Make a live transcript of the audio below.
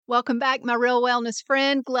Welcome back, my real wellness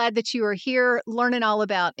friend. Glad that you are here learning all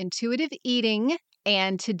about intuitive eating.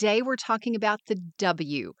 And today we're talking about the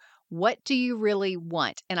W. What do you really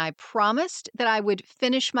want? And I promised that I would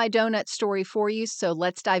finish my donut story for you, so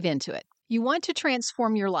let's dive into it. You want to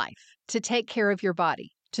transform your life, to take care of your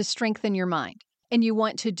body, to strengthen your mind, and you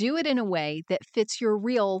want to do it in a way that fits your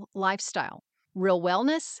real lifestyle. Real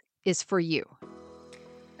wellness is for you.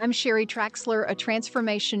 I'm Sherry Traxler, a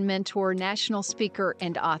transformation mentor, national speaker,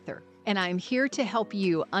 and author, and I'm here to help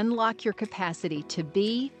you unlock your capacity to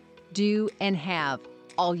be, do, and have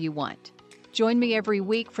all you want. Join me every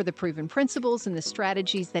week for the proven principles and the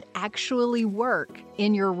strategies that actually work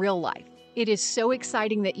in your real life. It is so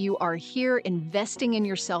exciting that you are here investing in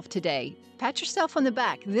yourself today. Pat yourself on the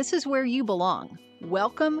back. This is where you belong.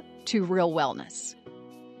 Welcome to Real Wellness.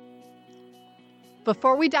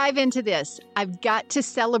 Before we dive into this, I've got to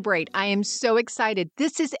celebrate. I am so excited.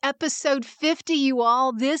 This is episode 50, you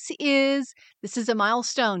all. This is a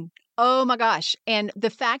milestone. Oh my gosh. And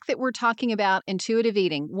the fact that we're talking about intuitive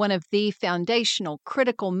eating, one of the foundational,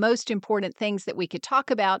 critical, most important things that we could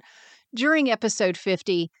talk about during episode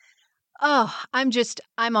 50. Oh,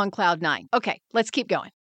 I'm on cloud nine. Okay, let's keep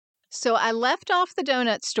going. So I left off the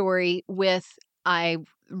donut story with, I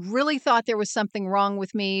really thought there was something wrong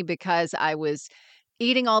with me because I was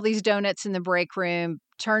eating all these donuts in the break room.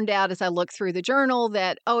 Turned out as I looked through the journal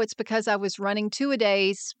that, it's because I was running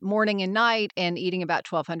 2-a-days, morning and night, and eating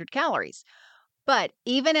about 1,200 calories. But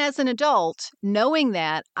even as an adult, knowing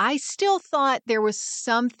that, I still thought there was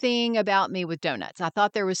something about me with donuts. I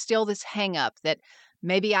thought there was still this hang up that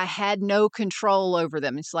maybe I had no control over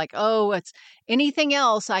them. It's like, it's anything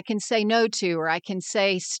else I can say no to, or I can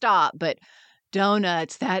say stop, but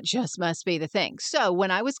donuts, that just must be the thing. So when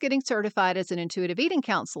I was getting certified as an intuitive eating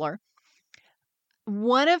counselor,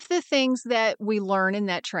 one of the things that we learn in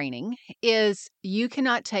that training is you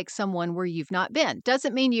cannot take someone where you've not been.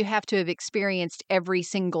 Doesn't mean you have to have experienced every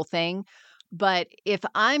single thing. But if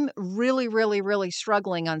I'm really, really, really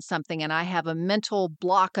struggling on something and I have a mental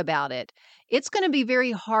block about it, it's going to be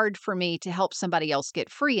very hard for me to help somebody else get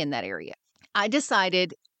free in that area. I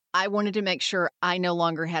decided I wanted to make sure I no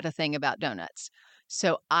longer had a thing about donuts.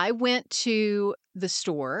 So I went to the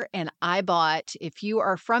store and I bought, if you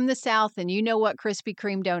are from the South and you know what Krispy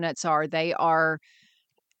Kreme donuts are, they are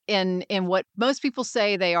in what most people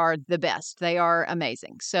say they are the best. They are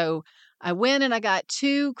amazing. So I went and I got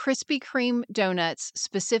 2 Krispy Kreme donuts,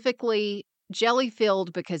 specifically jelly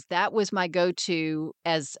filled, because that was my go-to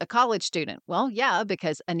as a college student. Well, yeah,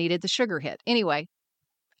 because I needed the sugar hit. Anyway,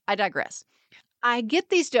 I digress. I get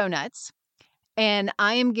these donuts and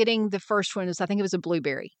I am getting the first one, I think it was a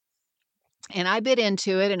blueberry. And I bit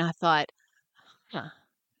into it and I thought,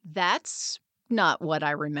 that's not what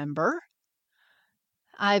I remember.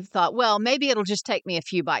 I thought, well, maybe it'll just take me a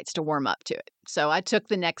few bites to warm up to it. So I took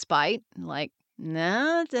the next bite, like,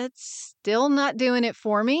 no, that's still not doing it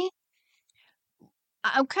for me.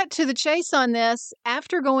 I'll cut to the chase on this.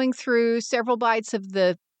 After going through several bites of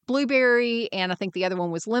the blueberry, and I think the other one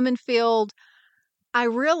was lemon filled, I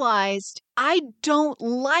realized I don't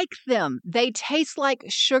like them. They taste like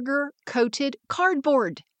sugar-coated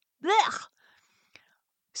cardboard. Blech.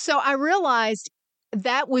 So I realized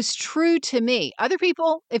that was true to me. Other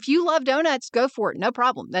people, if you love donuts, go for it. No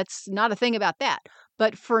problem. That's not a thing about that.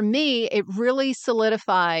 But for me, it really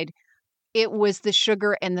solidified it was the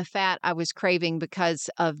sugar and the fat I was craving because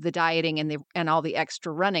of the dieting and all the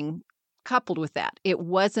extra running coupled with that. It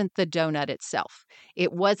wasn't the donut itself.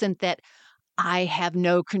 It wasn't that I have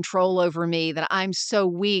no control over me, that I'm so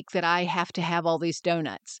weak that I have to have all these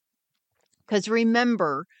donuts. Because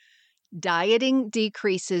remember, dieting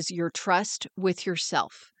decreases your trust with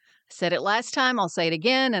yourself. I said it last time, I'll say it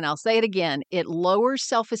again, and I'll say it again. It lowers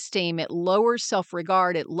self-esteem, it lowers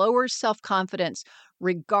self-regard, it lowers self-confidence,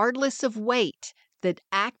 regardless of weight. The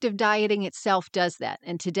act of dieting itself does that.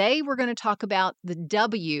 And today we're going to talk about the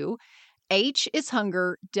W. H is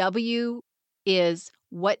hunger, W is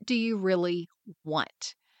what do you really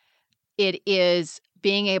want? It is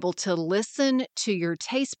being able to listen to your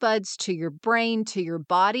taste buds, to your brain, to your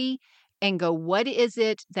body, and go, what is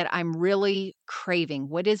it that I'm really craving?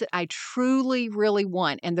 What is it I truly, really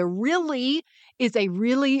want? And the really is a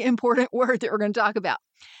really important word that we're going to talk about.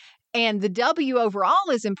 And the W overall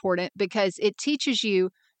is important because it teaches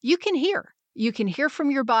you can hear. You can hear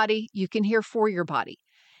from your body. You can hear for your body.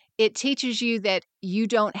 It teaches you that you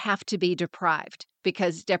don't have to be deprived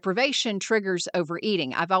because deprivation triggers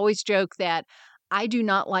overeating. I've always joked that I do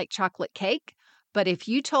not like chocolate cake, but if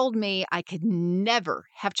you told me I could never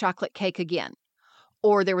have chocolate cake again,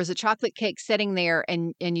 or there was a chocolate cake sitting there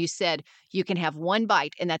and you said you can have one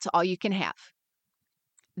bite and that's all you can have,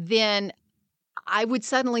 then I would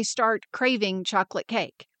suddenly start craving chocolate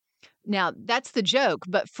cake. Now, that's the joke,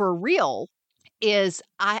 but for real is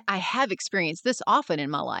I have experienced this often in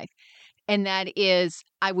my life. And that is,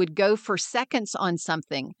 I would go for seconds on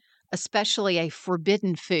something, especially a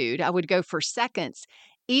forbidden food. I would go for seconds,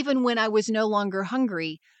 even when I was no longer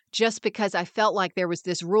hungry, just because I felt like there was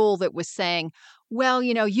this rule that was saying, well,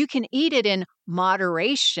 you can eat it in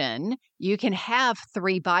moderation. You can have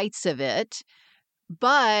 3 bites of it.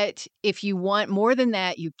 But if you want more than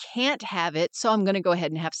that, you can't have it. So I'm going to go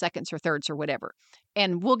ahead and have seconds or thirds or whatever.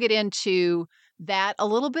 And we'll get into that a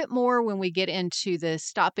little bit more when we get into the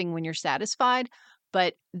stopping when you're satisfied.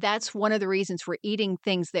 But that's one of the reasons we're eating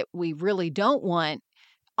things that we really don't want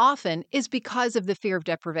often is because of the fear of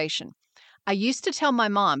deprivation. I used to tell my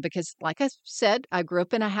mom, because like I said, I grew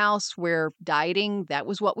up in a house where dieting, that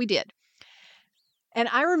was what we did. And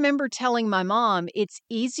I remember telling my mom, it's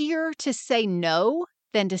easier to say no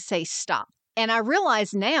than to say stop. And I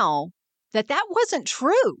realize now that that wasn't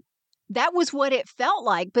true. That was what it felt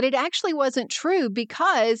like, but it actually wasn't true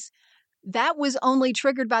because that was only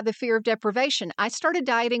triggered by the fear of deprivation. I started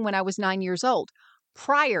dieting when I was 9 years old.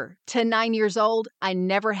 Prior to 9 years old, I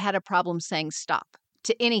never had a problem saying stop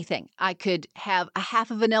to anything. I could have a half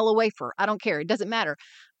a vanilla wafer. I don't care. It doesn't matter.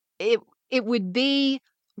 It would be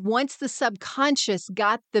once the subconscious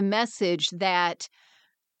got the message that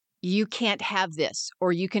you can't have this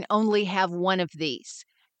or you can only have one of these,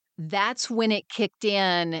 that's when it kicked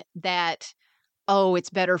in that, oh, it's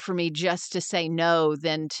better for me just to say no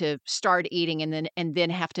than to start eating and then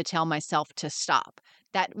have to tell myself to stop.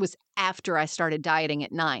 That was after I started dieting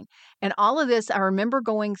at 9. And all of this, I remember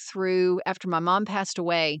going through after my mom passed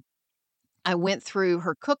away, I went through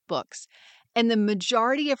her cookbooks, and the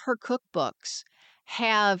majority of her cookbooks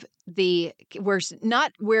have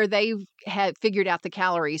not where they had figured out the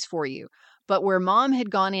calories for you, but where mom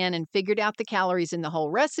had gone in and figured out the calories in the whole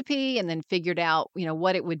recipe and then figured out,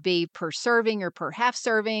 what it would be per serving or per half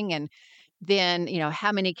serving. And then,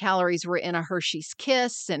 how many calories were in a Hershey's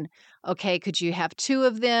Kiss. And okay, could you have 2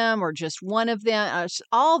 of them or just 1 of them?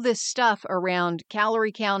 All this stuff around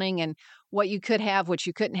calorie counting and what you could have, what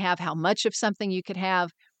you couldn't have, how much of something you could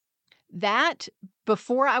have. That,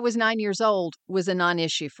 before I was 9 years old, was a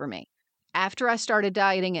non-issue for me. After I started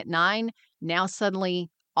dieting at 9, now suddenly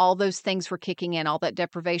all those things were kicking in, all that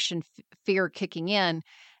deprivation fear kicking in.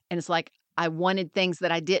 And it's like I wanted things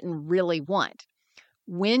that I didn't really want.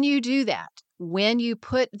 When you do that, when you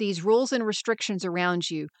put these rules and restrictions around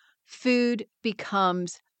you, food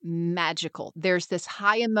becomes magical. There's this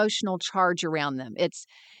high emotional charge around them.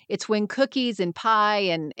 It's when cookies and pie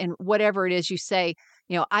and whatever it is you say,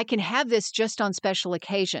 I can have this just on special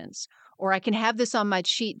occasions, or I can have this on my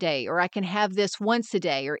cheat day, or I can have this once a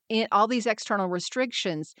day, or all these external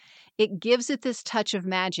restrictions. It gives it this touch of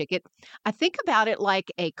magic. I think about it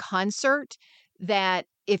like a concert that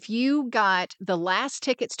if you got the last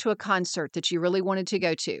tickets to a concert that you really wanted to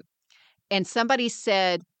go to, and somebody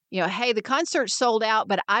said, hey, the concert's sold out,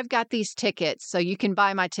 but I've got these tickets, so you can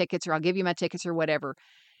buy my tickets or I'll give you my tickets or whatever.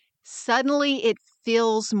 Suddenly it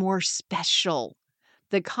feels more special.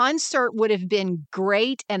 The concert would have been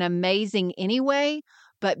great and amazing anyway,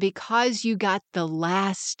 but because you got the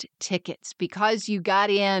last tickets, because you got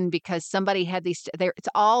in, because somebody had these, it's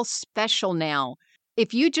all special now.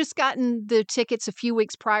 If you just gotten the tickets a few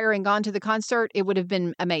weeks prior and gone to the concert, it would have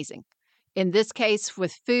been amazing. In this case,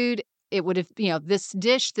 with food, it would have, this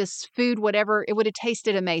dish, this food, whatever, it would have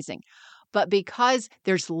tasted amazing. But because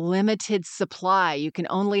there's limited supply, you can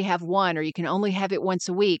only have one or you can only have it once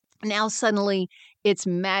a week. Now suddenly it's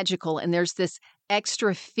magical and there's this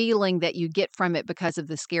extra feeling that you get from it because of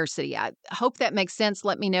the scarcity. I hope that makes sense.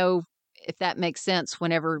 Let me know if that makes sense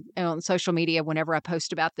whenever on social media, whenever I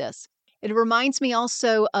post about this. It reminds me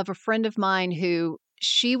also of a friend of mine who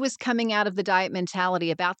she was coming out of the diet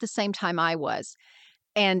mentality about the same time I was.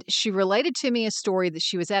 And she related to me a story that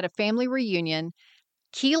she was at a family reunion.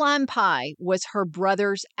 Key lime pie was her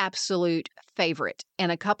brother's absolute favorite.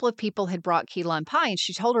 And a couple of people had brought key lime pie. And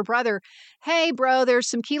she told her brother, hey, bro, there's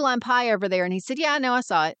some key lime pie over there. And he said, yeah, I know, I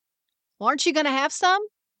saw it. Well, aren't you going to have some?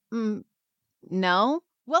 No.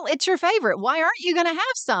 Well, it's your favorite. Why aren't you going to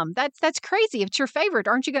have some? That's crazy. If it's your favorite,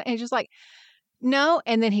 aren't you going to? And he's just like, no.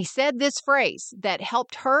 And then he said this phrase that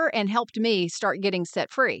helped her and helped me start getting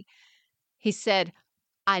set free. He said,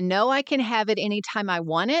 I know I can have it anytime I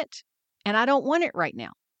want it, and I don't want it right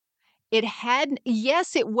now.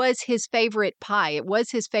 Yes, it was his favorite pie. It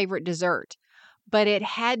was his favorite dessert, but it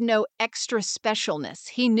had no extra specialness.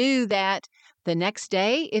 He knew that the next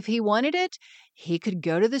day, if he wanted it, he could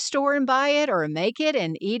go to the store and buy it or make it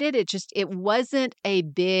and eat it. It wasn't a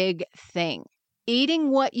big thing. Eating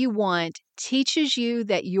what you want teaches you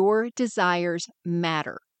that your desires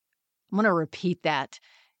matter. I'm going to repeat that.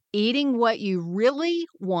 Eating what you really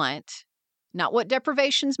want, not what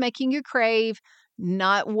deprivation's making you crave,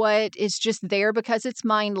 not what is just there because it's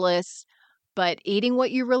mindless, but eating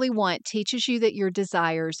what you really want teaches you that your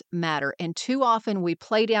desires matter. And too often we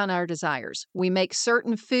play down our desires. We make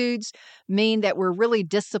certain foods mean that we're really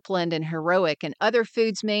disciplined and heroic, and other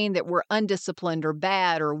foods mean that we're undisciplined or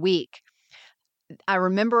bad or weak. I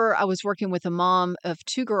remember I was working with a mom of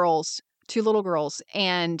two little girls,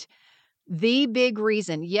 and the big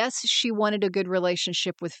reason, yes, she wanted a good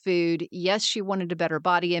relationship with food. Yes, she wanted a better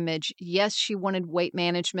body image. Yes, she wanted weight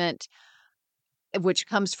management, which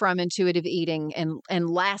comes from intuitive eating and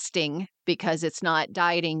lasting because it's not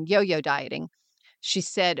dieting, yo-yo dieting. She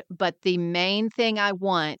said, but the main thing I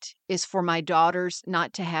want is for my daughters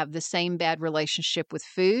not to have the same bad relationship with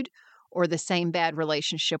food or the same bad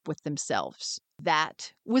relationship with themselves.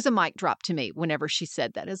 That was a mic drop to me whenever she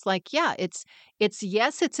said that. It's like, yeah,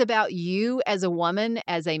 yes, it's about you as a woman,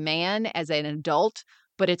 as a man, as an adult,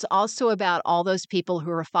 but it's also about all those people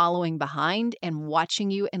who are following behind and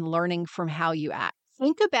watching you and learning from how you act.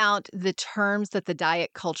 Think about the terms that the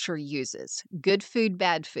diet culture uses: good food,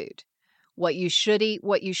 bad food, what you should eat,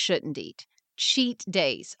 what you shouldn't eat, cheat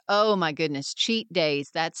days. Oh my goodness, cheat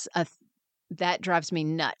days. That drives me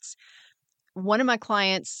nuts. One of my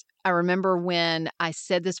clients, I remember when I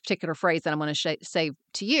said this particular phrase that I'm going to say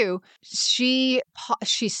to you, she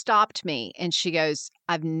stopped me and she goes,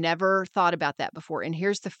 I've never thought about that before. And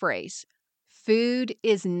here's the phrase: food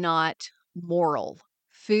is not moral.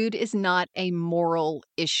 Food is not a moral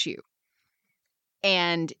issue.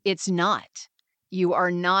 And it's not. You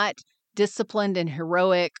are not disciplined and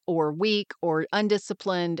heroic or weak or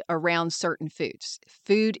undisciplined around certain foods.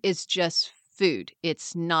 Food is just food.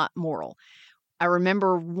 It's not moral. I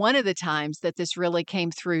remember one of the times that this really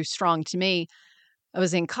came through strong to me. I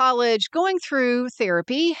was in college going through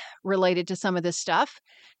therapy related to some of this stuff.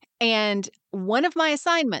 And one of my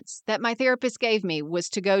assignments that my therapist gave me was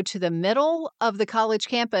to go to the middle of the college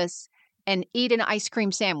campus and eat an ice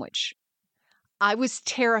cream sandwich. I was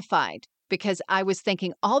terrified because I was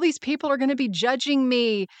thinking, all these people are going to be judging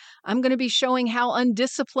me. I'm going to be showing how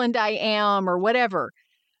undisciplined I am or whatever.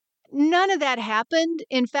 None of that happened.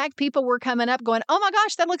 In fact, people were coming up going, oh my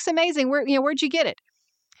gosh, that looks amazing. Where'd you get it?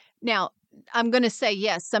 Now, I'm going to say,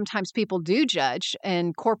 yes, sometimes people do judge.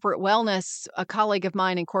 And corporate wellness, a colleague of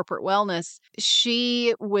mine in corporate wellness,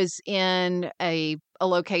 she was in a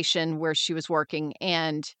location where she was working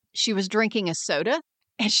and she was drinking a soda.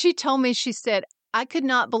 And she told me, she said, I could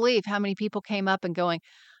not believe how many people came up and going,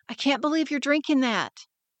 I can't believe you're drinking that.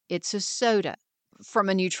 It's a soda. From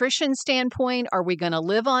a nutrition standpoint, are we going to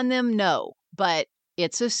live on them? No, but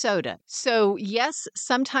it's a soda. So yes,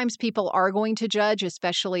 sometimes people are going to judge,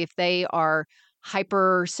 especially if they are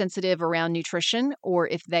hypersensitive around nutrition or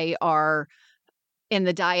if they are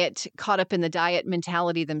caught up in the diet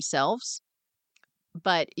mentality themselves.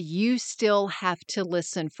 But you still have to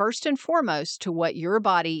listen first and foremost to what your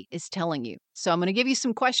body is telling you. So I'm going to give you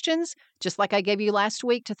some questions, just like I gave you last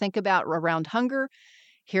week, to think about around hunger.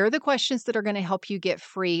 Here are the questions that are going to help you get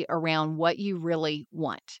free around what you really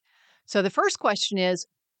want. So the first question is,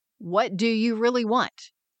 what do you really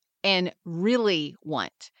want and really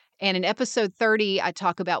want? And in episode 30, I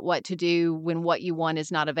talk about what to do when what you want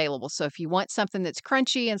is not available. So if you want something that's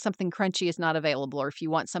crunchy and something crunchy is not available, or if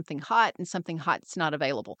you want something hot and something hot is not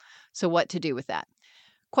available. So what to do with that?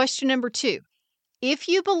 Question number 2, if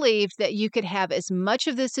you believed that you could have as much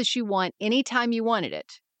of this as you want anytime you wanted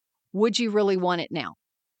it, would you really want it now?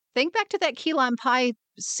 Think back to that key lime pie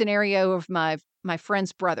scenario of my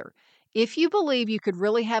friend's brother. If you believe you could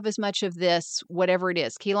really have as much of this, whatever it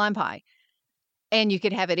is, key lime pie, and you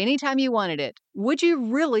could have it anytime you wanted it, would you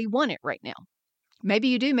really want it right now? Maybe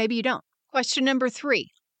you do, maybe you don't. Question number 3,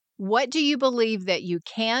 what do you believe that you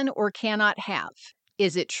can or cannot have?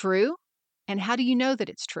 Is it true? And how do you know that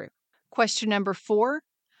it's true? Question number 4,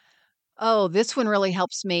 oh, this one really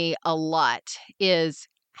helps me a lot, is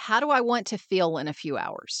how do I want to feel in a few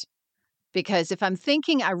hours? Because if I'm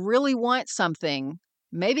thinking I really want something,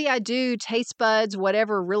 maybe I do, taste buds,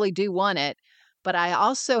 whatever, really do want it. But I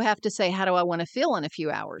also have to say, how do I want to feel in a few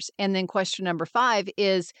hours? And then question number 5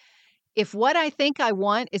 is, if what I think I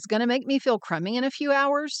want is going to make me feel crummy in a few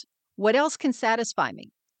hours, what else can satisfy me?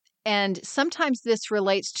 And sometimes this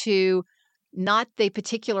relates to not the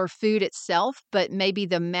particular food itself, but maybe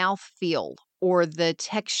the mouthfeel or the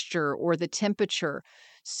texture or the temperature.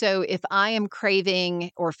 So if I am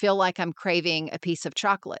craving or feel like I'm craving a piece of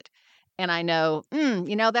chocolate and I know,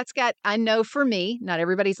 I know for me, not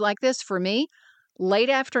everybody's like this, for me, Late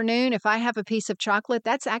afternoon, if I have a piece of chocolate,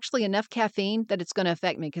 that's actually enough caffeine that it's going to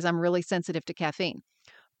affect me because I'm really sensitive to caffeine.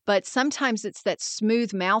 But sometimes it's that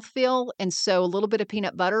smooth mouthfeel, and so a little bit of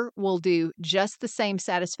peanut butter will do just the same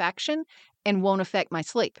satisfaction and won't affect my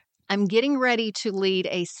sleep. I'm getting ready to lead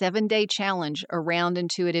a 7-day challenge around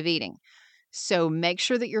intuitive eating. So make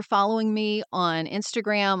sure that you're following me on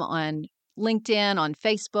Instagram, on LinkedIn, on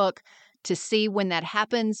Facebook to see when that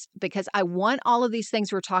happens, because I want all of these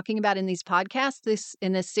things we're talking about in these podcasts,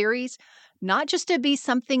 in this series, not just to be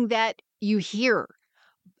something that you hear.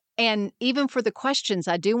 And even for the questions,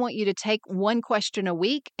 I do want you to take one question a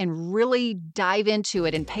week and really dive into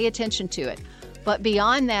it and pay attention to it. But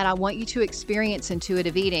beyond that, I want you to experience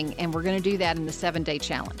intuitive eating, and we're going to do that in the 7-day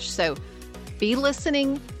challenge. So be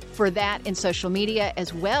listening for that in social media,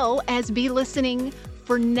 as well as be listening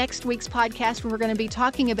for next week's podcast, when we're going to be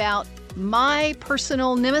talking about my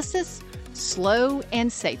personal nemesis, slow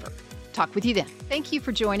and savor. Talk with you then. Thank you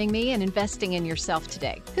for joining me and investing in yourself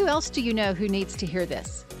today. Who else do you know who needs to hear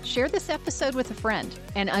this? Share this episode with a friend.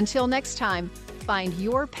 And until next time, find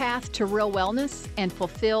your path to real wellness and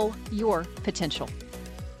fulfill your potential.